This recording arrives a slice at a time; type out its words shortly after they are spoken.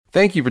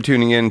Thank you for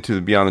tuning in to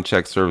the Beyond the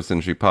Check Service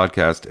Industry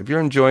podcast. If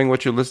you're enjoying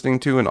what you're listening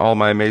to and all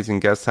my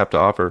amazing guests have to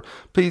offer,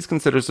 please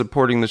consider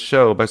supporting the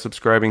show by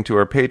subscribing to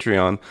our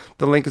Patreon.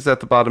 The link is at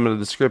the bottom of the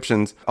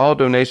descriptions. All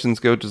donations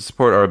go to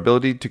support our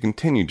ability to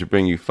continue to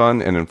bring you fun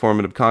and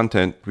informative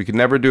content. We could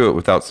never do it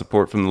without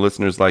support from the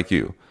listeners like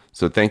you.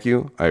 So thank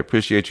you. I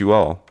appreciate you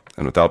all.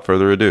 And without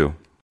further ado.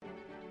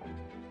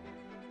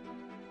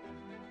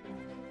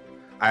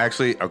 I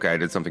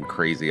did something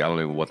crazy. I don't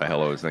know what the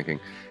hell I was thinking.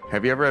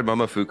 Have you ever read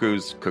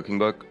Momofuku's cooking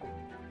book?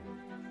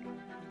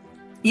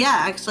 Yeah,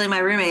 actually, my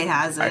roommate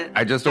has it.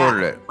 I just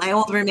ordered it. My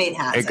old roommate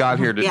has it. It got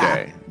here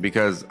today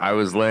because I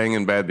was laying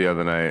in bed the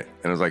other night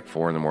and it was like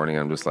 4 a.m.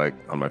 I'm just like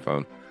on my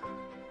phone.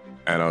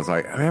 And I was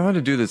like, I'm going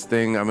to do this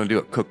thing. I'm going to do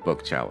a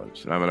cookbook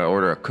challenge. And I'm going to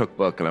order a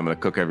cookbook and I'm going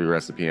to cook every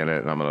recipe in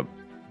it. And I'm going to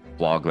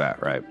blog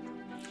that, right?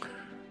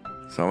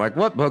 So I'm like,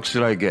 what book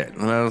should I get?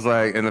 And I was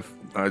like,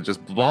 I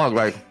just blog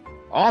like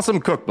awesome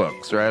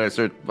cookbooks, right? I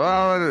searched,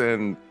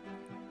 and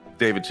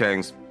David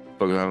Chang's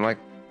book. I'm like,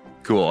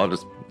 cool, I'll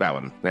just, that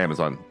one,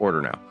 Amazon,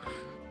 order now.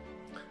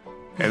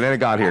 And then it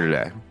got here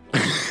today.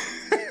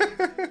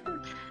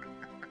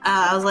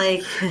 I was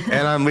like,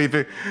 and I'm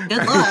leaping.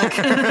 Good luck.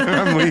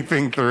 I'm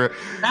leaping through it.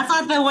 That's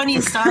not the one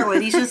you start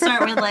with. You should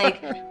start with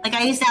like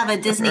I used to have a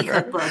Disney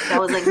cookbook that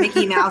was like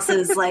Mickey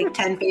Mouse's like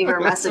 10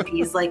 favorite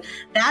recipes. Like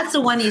that's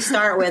the one you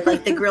start with,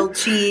 like the grilled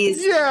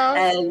cheese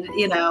and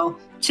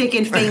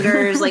chicken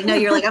fingers. Like, no,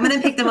 you're like, I'm going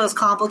to pick the most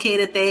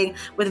complicated thing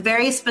with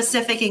very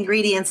specific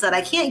ingredients that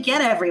I can't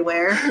get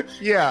everywhere.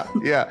 Yeah.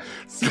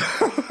 So,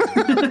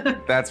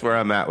 that's where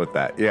I'm at with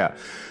that. Yeah.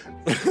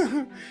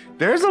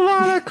 There's a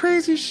lot of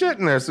crazy shit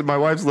in there. So my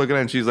wife's looking at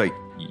it and she's like,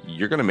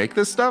 you're going to make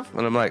this stuff?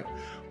 And I'm like,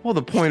 well,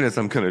 the point is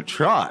I'm going to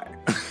try.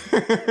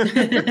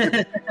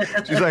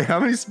 She's like, how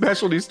many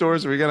specialty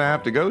stores are we going to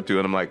have to go to?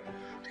 And I'm like,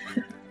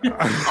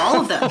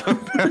 all of them.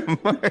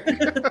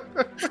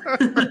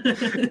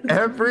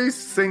 Every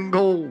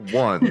single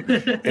one.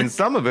 And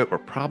some of it we're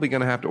probably going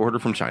to have to order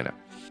from China.